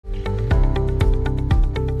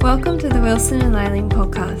Welcome to the Wilson and Leiling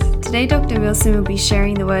podcast. Today, Dr. Wilson will be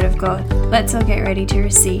sharing the Word of God. Let's all get ready to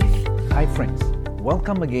receive. Hi friends,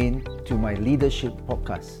 welcome again to my leadership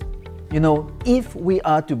podcast. You know, if we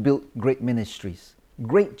are to build great ministries,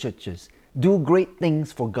 great churches, do great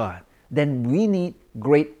things for God, then we need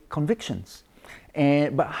great convictions.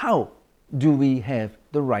 But how do we have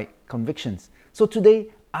the right convictions? So today,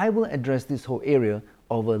 I will address this whole area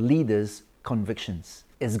of a leader's convictions.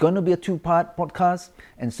 It's going to be a two-part podcast,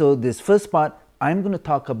 and so this first part, I'm going to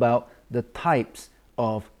talk about the types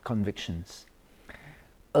of convictions.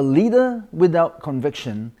 A leader without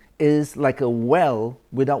conviction is like a well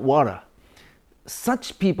without water.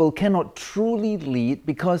 Such people cannot truly lead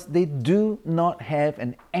because they do not have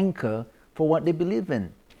an anchor for what they believe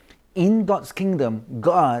in. In God's kingdom,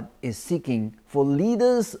 God is seeking for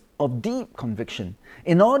leaders of deep conviction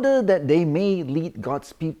in order that they may lead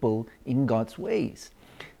God's people in God's ways.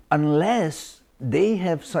 Unless they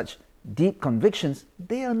have such deep convictions,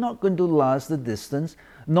 they are not going to last the distance,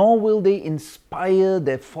 nor will they inspire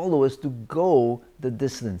their followers to go the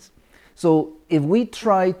distance. So if we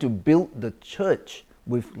try to build the church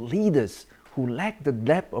with leaders who lack the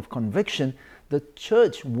depth of conviction, the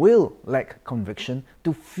church will lack conviction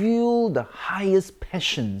to fuel the highest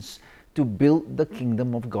passions to build the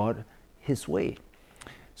kingdom of God His way.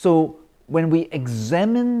 So when we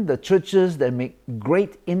examine the churches that make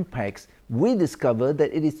great impacts, we discover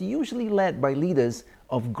that it is usually led by leaders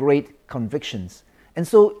of great convictions. And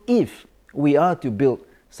so if we are to build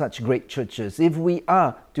such great churches, if we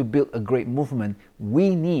are to build a great movement,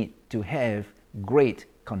 we need to have great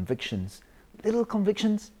convictions. Little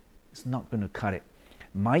convictions is not going to cut it.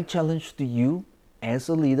 My challenge to you as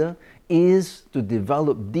a leader is to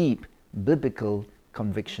develop deep biblical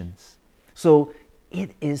convictions. So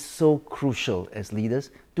it is so crucial as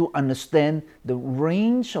leaders to understand the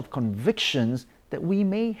range of convictions that we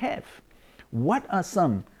may have. What are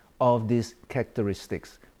some of these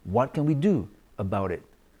characteristics? What can we do about it?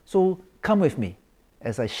 So come with me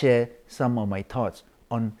as I share some of my thoughts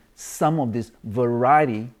on some of this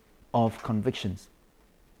variety of convictions.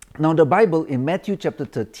 Now the Bible in Matthew chapter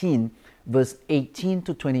 13, verse 18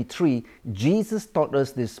 to 23, Jesus taught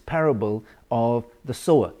us this parable of the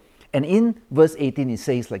sower. And in verse 18 it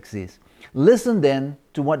says like this: "Listen then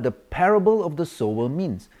to what the parable of the sower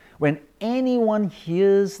means. When anyone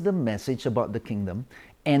hears the message about the kingdom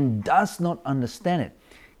and does not understand it,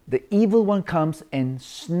 the evil one comes and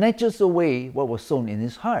snatches away what was sown in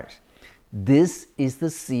his heart. This is the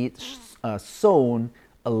seed sown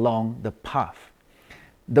along the path.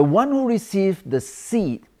 The one who received the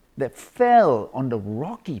seed that fell on the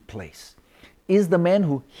rocky place is the man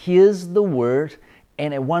who hears the word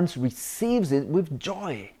and at once receives it with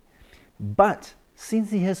joy. But since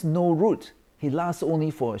he has no root, he lasts only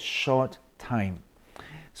for a short time.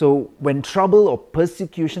 So when trouble or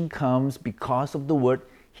persecution comes because of the word,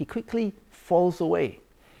 he quickly falls away.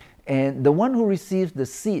 And the one who receives the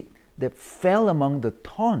seed that fell among the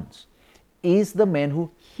thorns is the man who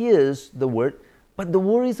hears the word, but the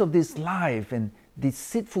worries of this life and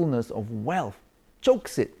deceitfulness of wealth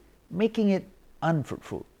chokes it, making it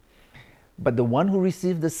unfruitful. But the one who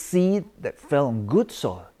received the seed that fell on good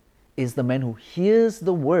soil is the man who hears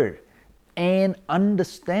the word and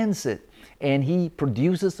understands it, and he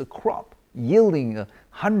produces a crop yielding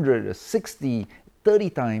 100, 60, 30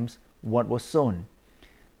 times what was sown."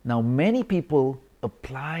 Now many people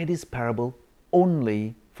apply this parable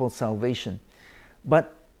only for salvation.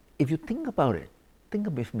 But if you think about it, think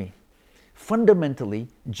with me. Fundamentally,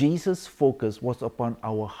 Jesus' focus was upon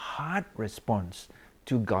our heart response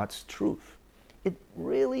to God's truth. It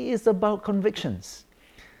really is about convictions.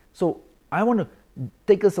 So I want to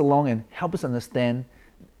take us along and help us understand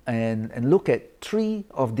and look at three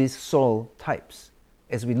of these soil types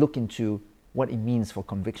as we look into what it means for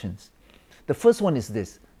convictions. The first one is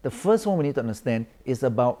this. The first one we need to understand is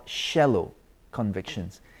about shallow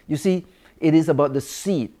convictions. You see, it is about the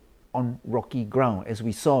seed on rocky ground, as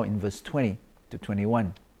we saw in verse 20 to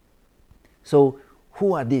 21. So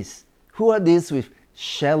who are these? Who are these with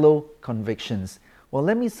shallow convictions? Well,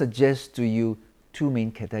 let me suggest to you two main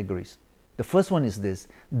categories. The first one is this: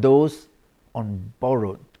 those on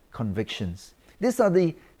borrowed convictions. These are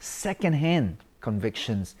the second-hand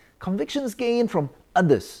convictions, convictions gained from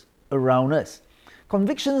others around us,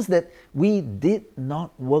 convictions that we did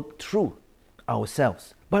not work through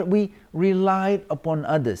ourselves, but we relied upon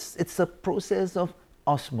others. It's a process of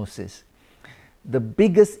osmosis. The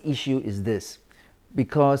biggest issue is this: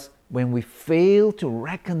 because when we fail to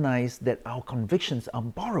recognize that our convictions are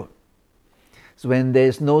borrowed, so when there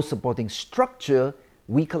is no supporting structure,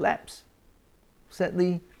 we collapse.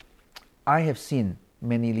 Sadly, I have seen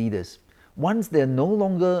many leaders. Once they're no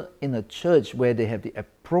longer in a church where they have the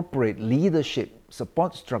appropriate leadership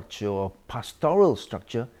support structure or pastoral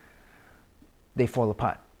structure, they fall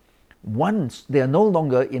apart. Once they are no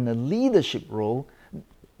longer in a leadership role,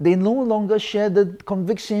 they no longer share the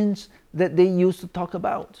convictions that they used to talk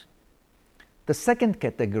about. The second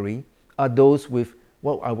category are those with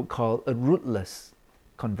what I would call a rootless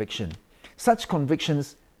conviction. Such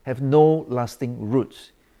convictions have no lasting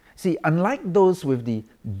roots. See, unlike those with the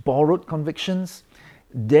borrowed convictions,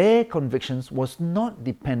 their convictions was not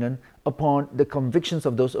dependent upon the convictions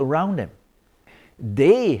of those around them.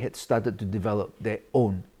 They had started to develop their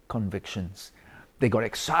own convictions. They got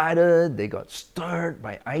excited, they got stirred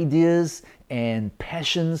by ideas and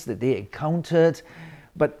passions that they encountered,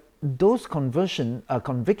 but those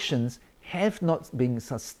convictions have not been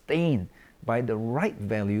sustained by the right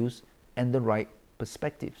values and the right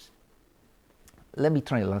perspectives. Let me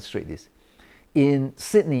try to illustrate this. In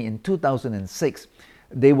Sydney in 2006,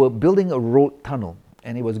 they were building a road tunnel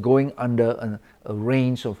and it was going under a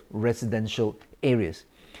range of residential areas.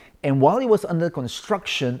 And while it was under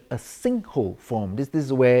construction, a sinkhole formed. This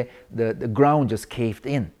is where the ground just caved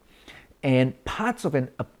in. And parts of an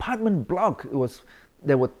apartment block,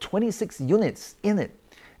 there were 26 units in it.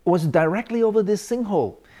 It was directly over this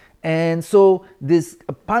sinkhole. And so this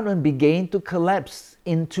apartment began to collapse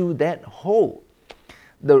into that hole.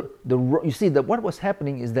 You see that what was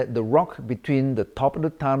happening is that the rock between the top of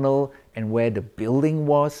the tunnel and where the building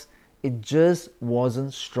was, it just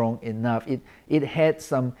wasn't strong enough. It had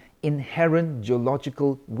some inherent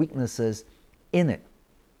geological weaknesses in it.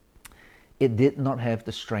 It did not have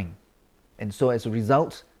the strength. And so as a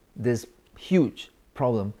result, this huge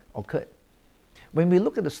problem occurred. When we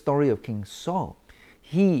look at the story of King Saul,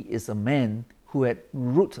 he is a man who had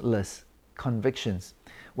rootless convictions.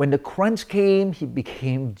 When the crunch came, he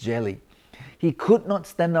became jelly. He could not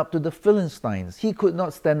stand up to the Philistines. He could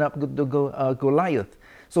not stand up to Goliath.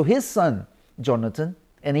 So his son, Jonathan,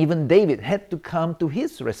 and even David had to come to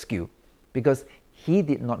his rescue because he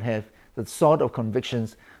did not have the sort of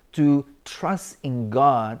convictions to trust in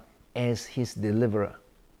God as his deliverer.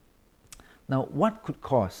 Now, what could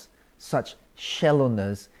cause such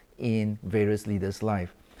shallowness in various leaders'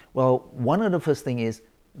 life? Well, one of the first thing is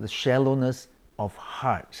the shallowness of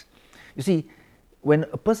heart. You see, when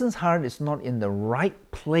a person's heart is not in the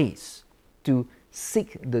right place to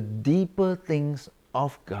seek the deeper things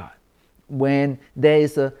of God, when there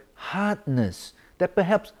is a hardness that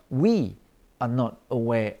perhaps we are not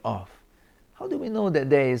aware of. How do we know that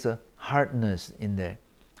there is a hardness in there?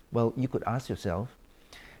 Well, you could ask yourself,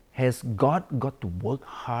 has God got to work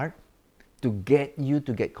hard to get you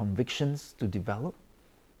to get convictions to develop?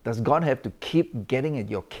 Does God have to keep getting at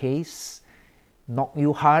your case, knock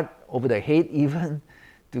you hard over the head even,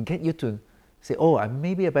 to get you to say, oh,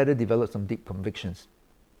 maybe I better develop some deep convictions?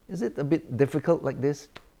 Is it a bit difficult like this?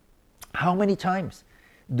 How many times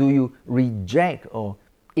do you reject or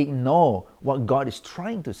ignore what God is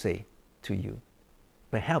trying to say to you?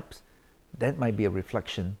 Perhaps that might be a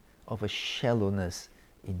reflection of a shallowness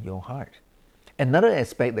in your heart. Another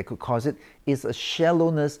aspect that could cause it is a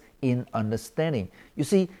shallowness in understanding. You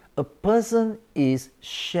see, a person is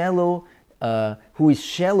shallow, who is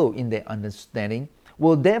shallow in their understanding,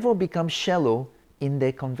 will therefore become shallow in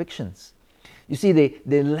their convictions. You see,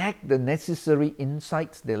 they lack the necessary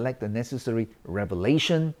insights, they lack the necessary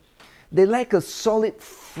revelation, they lack a solid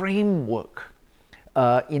framework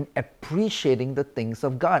in appreciating the things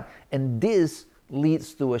of God. And this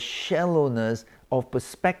leads to a shallowness of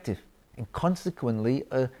perspective and consequently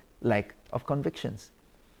a lack of convictions.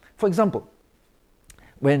 For example,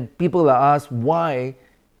 when people are asked, why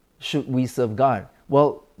should we serve God?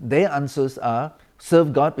 Well, their answers are,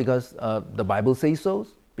 serve God because the Bible says so,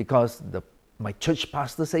 because my church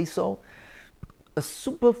pastor says so. A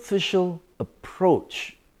superficial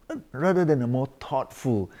approach rather than a more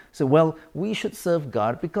thoughtful. So, well, we should serve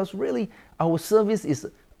God because really our service is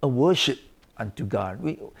a worship unto God.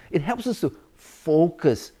 It helps us to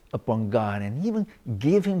focus upon God and even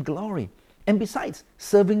give Him glory. And besides,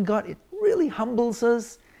 serving God, it really humbles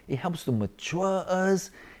us, it helps to mature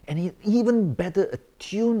us, and it even better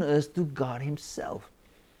attune us to God Himself.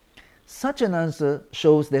 Such an answer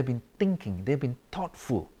shows they've been thinking, they've been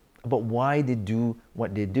thoughtful about why they do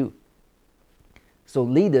what they do. So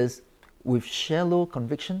leaders with shallow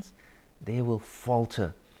convictions, they will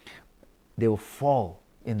falter. They will fall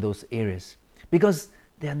in those areas because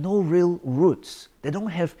there are no real roots. They don't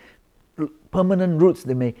have permanent roots.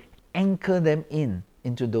 They may anchor them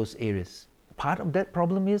into those areas. Part of that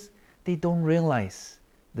problem is they don't realize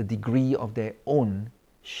the degree of their own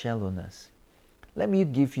shallowness. Let me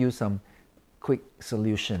give you some quick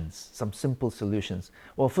solutions, some simple solutions.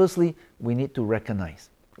 Well, firstly, we need to recognize.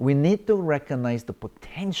 We need to recognize the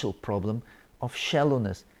potential problem of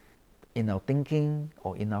shallowness in our thinking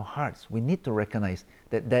or in our hearts. We need to recognize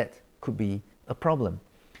that that could be a problem.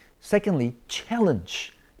 Secondly,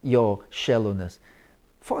 challenge your shallowness.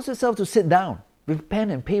 Force yourself to sit down with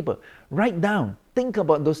pen and paper. Write down. Think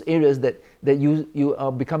about those areas that you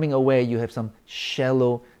are becoming aware you have some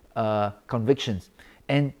shallow convictions.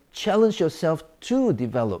 And challenge yourself to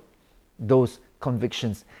develop those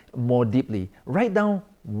convictions more deeply. Write down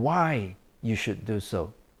why you should do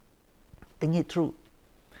so. Think it through.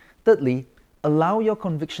 Thirdly, allow your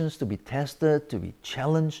convictions to be tested, to be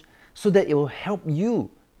challenged, so that it will help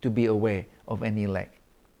you to be aware of any lack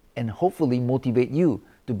and hopefully motivate you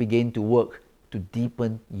to begin to work to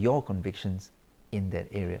deepen your convictions in that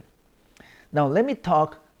area. Now, let me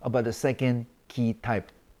talk about the second key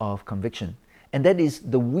type of conviction, and that is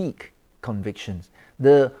the weak convictions,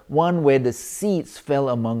 the one where the seeds fell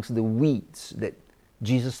amongst the weeds that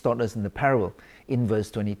Jesus taught us in the parable in verse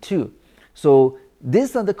 22. So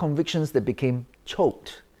these are the convictions that became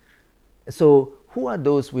choked. So who are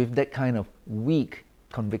those with that kind of weak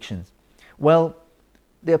convictions? Well,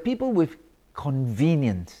 there are people with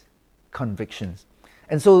convenient convictions.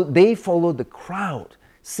 And so they follow the crowd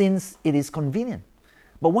since it is convenient.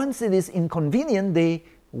 But once it is inconvenient, they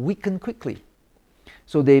weaken quickly.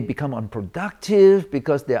 So they become unproductive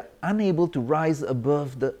because they are unable to rise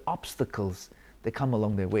above the obstacles that come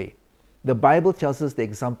along their way. The Bible tells us the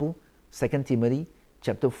example, 2 Timothy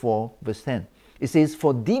chapter 4, verse 10. It says,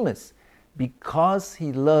 "For Demas, because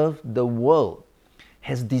he loved the world,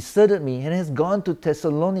 has deserted me and has gone to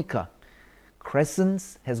Thessalonica.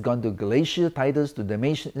 Crescens has gone to Galatia, Titus to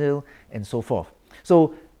Dalmatia, and so forth."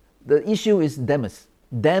 So the issue is Demas.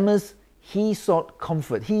 Demas, he sought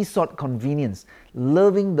comfort, he sought convenience.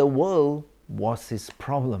 Loving the world was his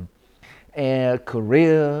problem.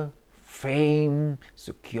 Career, fame,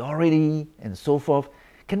 security, and so forth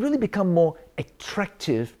can really become more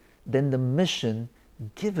attractive than the mission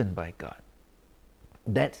given by God.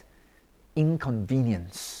 That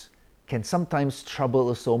inconvenience can sometimes trouble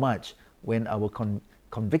us so much when our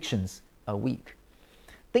convictions are weak.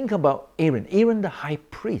 Think about Aaron the high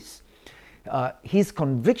priest. His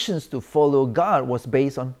convictions to follow God was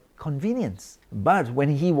based on convenience. But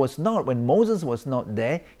when Moses was not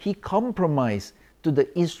there, he compromised to the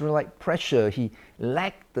Israelite pressure. He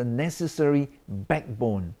lacked the necessary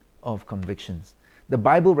backbone of convictions. The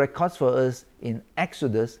Bible records for us in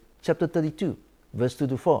Exodus chapter 32, verse 2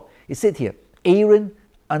 to 4. It said here, "Aaron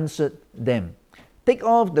answered them, 'Take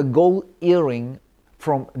off the gold earring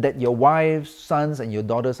from that your wives, sons, and your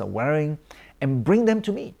daughters are wearing, and bring them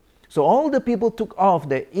to me.' So all the people took off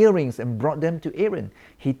their earrings and brought them to Aaron.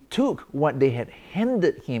 He took what they had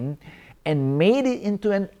handed him and made it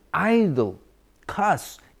into an idol,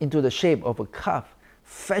 cast into the shape of a calf,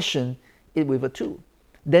 fashioned it with a tool.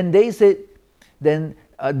 Then they said,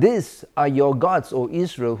 these are your gods, O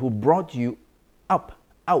Israel, who brought you up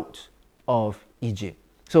out of Egypt."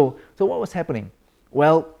 So what was happening?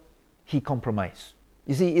 Well, he compromised.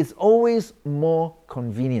 You see, it's always more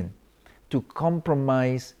convenient to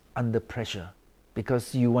compromise under pressure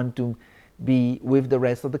because you want to be with the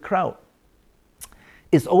rest of the crowd.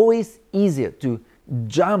 It's always easier to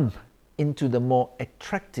jump into the more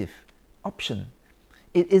attractive option.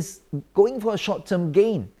 It is going for a short-term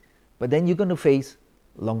gain, but then you're going to face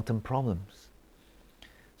long-term problems.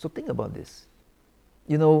 So think about this.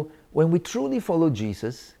 You know, when we truly follow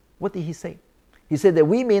Jesus, what did he say? He said that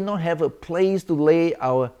we may not have a place to lay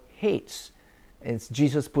our heads, as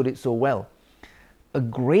Jesus put it so well. A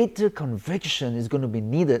greater conviction is going to be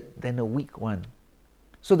needed than a weak one.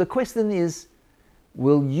 So the question is,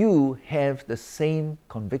 will you have the same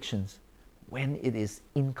convictions when it is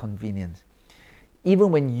inconvenient?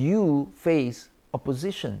 Even when you face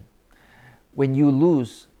opposition, when you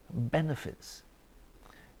lose benefits.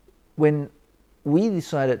 When we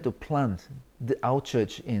decided to plant our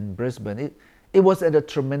church in Brisbane, it was at a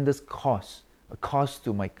tremendous cost. A cost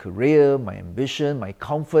to my career, my ambition, my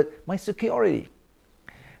comfort, my security.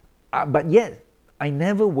 But yet, I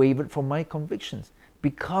never wavered from my convictions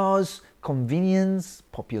because convenience,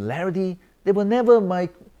 popularity, they were never my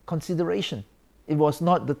consideration. It was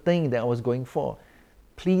not the thing that I was going for.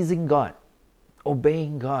 Pleasing God,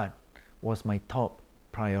 obeying God was my top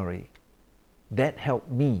priority. That helped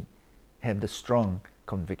me have the strong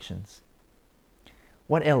convictions.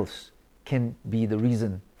 What else can be the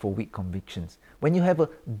reason for weak convictions? When you have a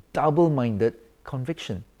double-minded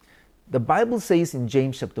conviction. The Bible says in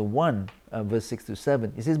James chapter 1, verse 6 to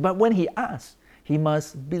 7, it says, "But when he asks, he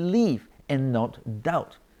must believe and not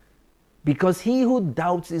doubt." Because he who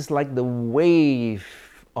doubts is like the wave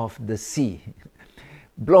of the sea,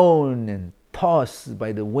 blown and tossed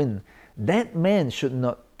by the wind. That man should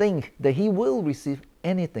not think that he will receive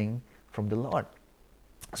anything from the Lord.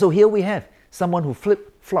 So here we have someone who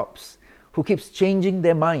flip-flops, who keeps changing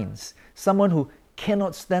their minds, someone who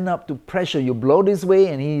cannot stand up to pressure. You blow this way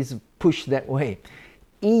and he's pushed that way,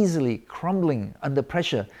 easily crumbling under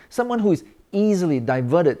pressure, someone who is easily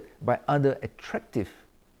diverted by other attractive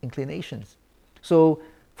inclinations. So,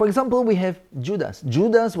 for example, we have Judas.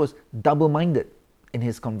 Judas was double-minded in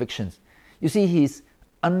his convictions. You see, his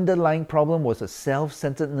underlying problem was a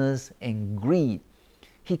self-centeredness and greed.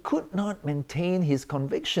 He could not maintain his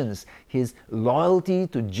convictions, his loyalty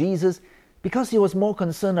to Jesus, because he was more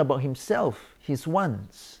concerned about himself, his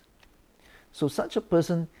wants. So such a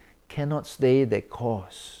person cannot stay their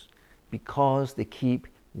course because they keep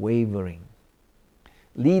wavering.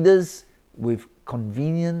 Leaders with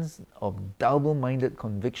convenience of double-minded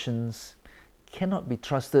convictions cannot be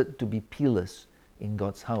trusted to be pillars in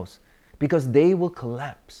God's house because they will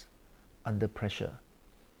collapse under pressure.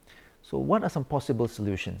 So what are some possible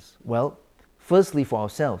solutions? Well, firstly, for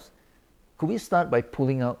ourselves, could we start by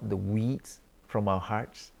pulling out the weeds from our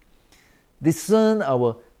hearts? Discern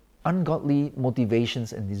our ungodly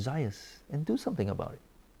motivations and desires and do something about it.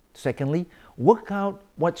 Secondly, work out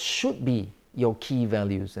what should be your key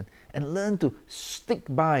values and learn to stick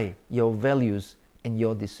by your values and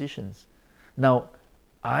your decisions. Now,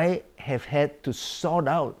 I have had to sort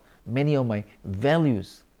out many of my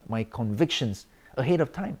values, my convictions ahead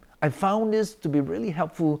of time. I found this to be really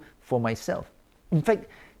helpful for myself. In fact,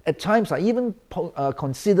 at times I even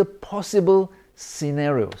consider possible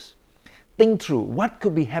scenarios. Think through what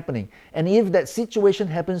could be happening, and if that situation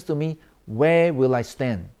happens to me, where will I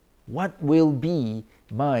stand? What will be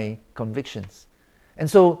my convictions? And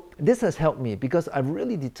so this has helped me because I've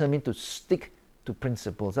really determined to stick to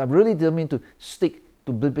principles. I've really determined to stick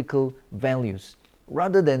to biblical values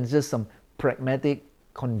rather than just some pragmatic,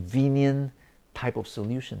 convenient type of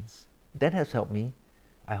solutions. That has helped me.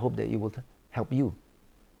 I hope that it will help you.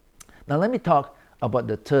 Now let me talk about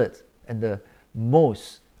the third and the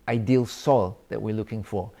most ideal soil that we're looking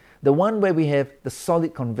for. The one where we have the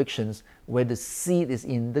solid convictions, where the seed is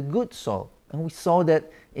in the good soil. And we saw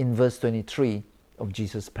that in verse 23 of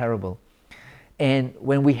Jesus' parable. And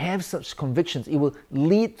when we have such convictions, it will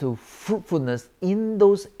lead to fruitfulness in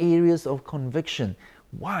those areas of conviction.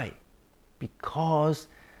 Why? Because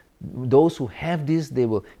those who have this, they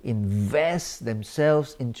will invest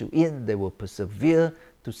themselves into it. They will persevere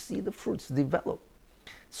to see the fruits develop.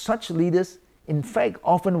 Such leaders, in fact,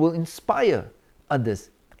 often will inspire others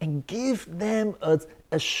and give them an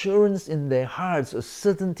assurance in their hearts, a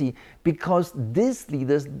certainty, because these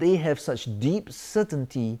leaders, they have such deep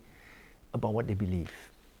certainty about what they believe.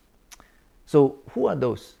 So who are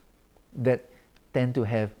those that tend to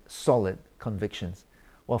have solid convictions?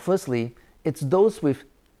 Well, firstly, it's those with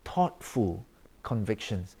thoughtful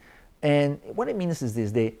convictions. And what it means is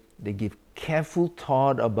this: they give careful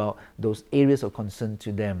thought about those areas of concern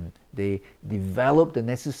to them. They develop the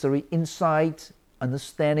necessary insight,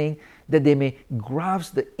 understanding, that they may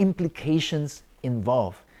grasp the implications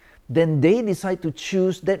involved. Then they decide to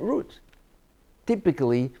choose that route.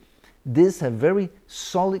 Typically, these have very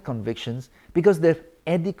solid convictions because they've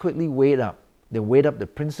adequately weighed up. They weighed up the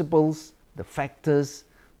principles, the factors,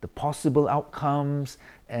 the possible outcomes,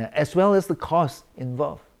 as well as the costs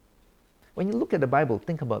involved. When you look at the Bible,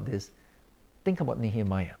 think about this. Think about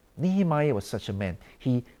Nehemiah. Nehemiah was such a man.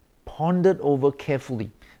 He pondered over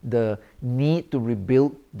carefully the need to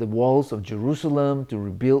rebuild the walls of Jerusalem, to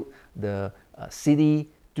rebuild the city,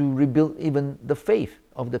 to rebuild even the faith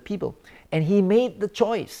of the people. And he made the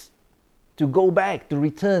choice to go back, to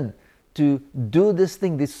return, to do this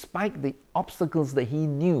thing despite the obstacles that he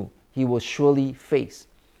knew he will surely face.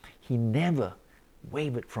 He never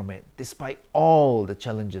wavered from it despite all the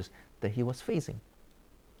challenges that he was facing.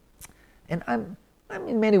 And I'm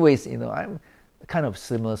in many ways, I'm kind of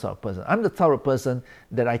similar sort of person. I'm the type of person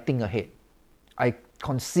that I think ahead. I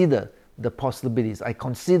consider the possibilities. I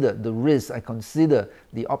consider the risks. I consider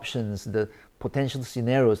the options, the potential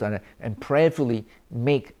scenarios, and prayerfully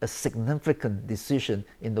make a significant decision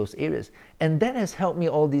in those areas. And that has helped me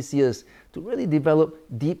all these years to really develop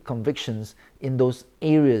deep convictions in those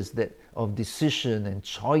areas of decision and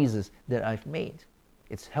choices that I've made.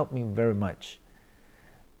 It's helped me very much.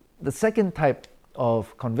 The second type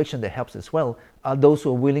of conviction that helps as well are those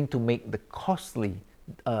who are willing to make the costly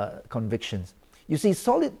convictions. You see,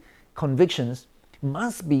 solid convictions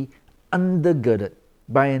must be undergirded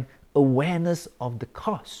by an awareness of the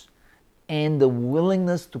cost and the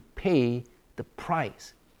willingness to pay the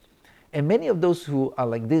price. And many of those who are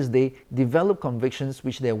like this, they develop convictions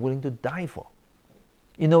which they are willing to die for.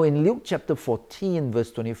 You know, in Luke chapter 14,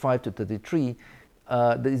 verse 25 to 33,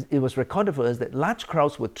 it was recorded for us that large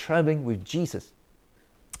crowds were traveling with Jesus.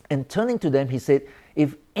 And turning to them, he said,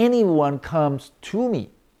 "If anyone comes to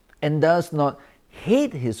me and does not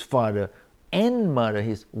hate his father and mother,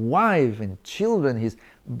 his wife and children, his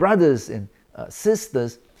brothers and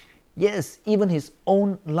sisters, yes, even his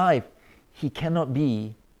own life, he cannot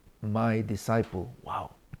be my disciple."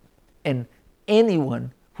 Wow. And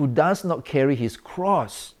anyone who does not carry his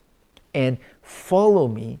cross and follow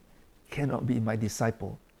me cannot be my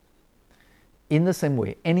disciple. In the same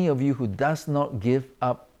way, any of you who does not give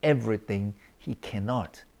up everything, he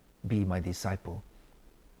cannot be my disciple.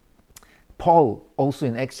 Paul also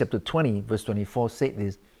in Acts chapter 20 verse 24 said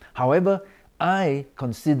this, "However, I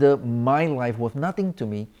consider my life worth nothing to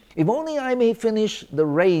me, if only I may finish the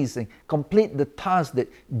race and complete the task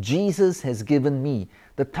that Jesus has given me,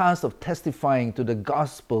 the task of testifying to the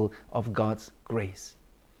gospel of God's grace."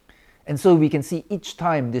 And so we can see each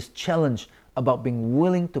time this challenge about being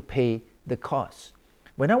willing to pay the cost.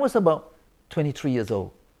 When I was about 23 years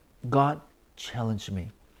old, God challenged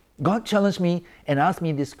me. God challenged me and asked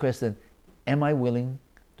me this question, am I willing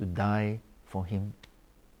to die for Him?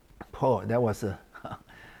 Oh, that was a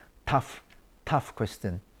tough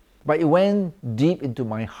question. But it went deep into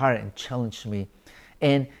my heart and challenged me.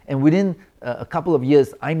 And within a couple of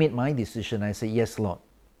years, I made my decision. I said, yes, Lord,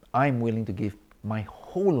 I'm willing to give my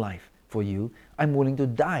whole life for you. I'm willing to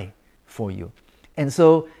die for you. And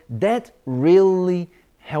so that really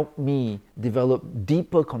helped me develop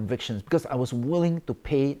deeper convictions because I was willing to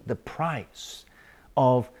pay the price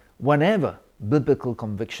of whatever biblical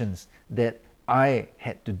convictions that I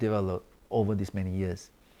had to develop over these many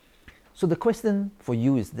years. So the question for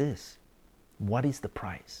you is this: what is the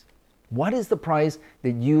price? What is the price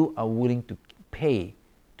that you are willing to pay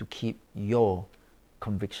to keep your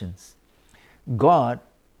convictions? God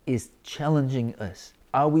is challenging us.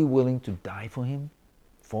 Are we willing to die for Him,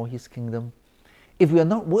 for His kingdom? If we are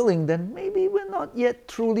not willing, then maybe we're not yet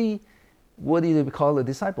truly worthy to be called a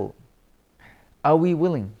disciple. Are we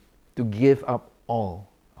willing to give up all?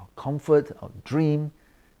 Our comfort, our dream,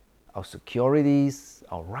 our securities,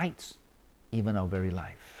 our rights, even our very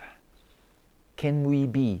life. Can we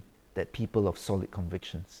be that people of solid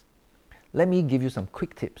convictions? Let me give you some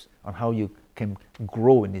quick tips on how you can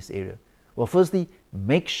grow in this area. Well, firstly,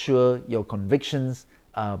 make sure your convictions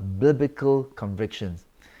are biblical convictions.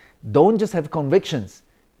 Don't just have convictions,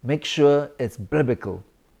 make sure it's biblical.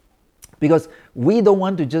 Because we don't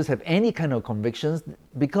want to just have any kind of convictions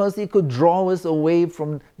because it could draw us away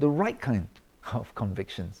from the right kind of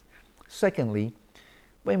convictions. Secondly,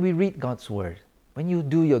 when we read God's Word, when you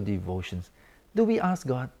do your devotions, do we ask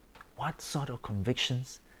God, what sort of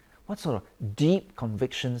convictions, what sort of deep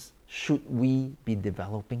convictions should we be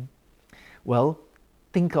developing? Well,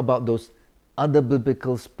 think about those other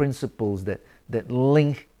biblical principles that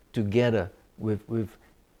link together with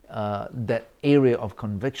that area of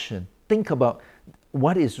conviction. Think about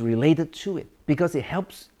what is related to it because it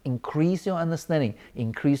helps increase your understanding,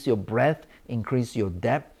 increase your breadth, increase your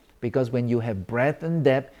depth. Because when you have breadth and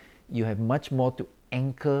depth, you have much more to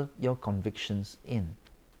anchor your convictions in.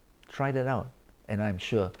 Try that out, and I'm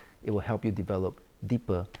sure it will help you develop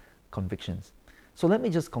deeper convictions. So let me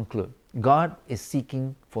just conclude. God is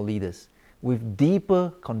seeking for leaders with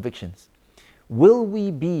deeper convictions. Will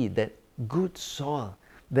we be that good soil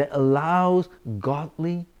that allows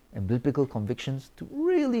godly and biblical convictions to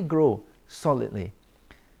really grow solidly?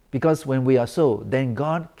 Because when we are so, then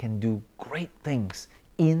God can do great things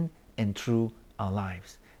in and through our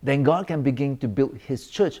lives. Then God can begin to build His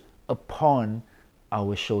church upon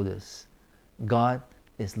our shoulders. God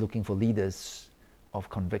is looking for leaders of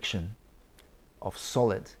conviction, of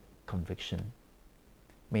solid conviction.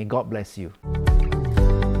 May God bless you.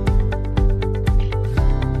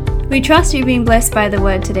 We trust you've been blessed by the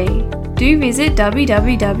word today. Do visit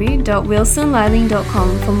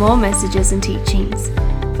www.wilsonliling.com for more messages and teachings.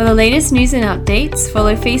 For the latest news and updates,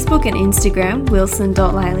 follow Facebook and Instagram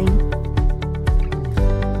wilson.liling.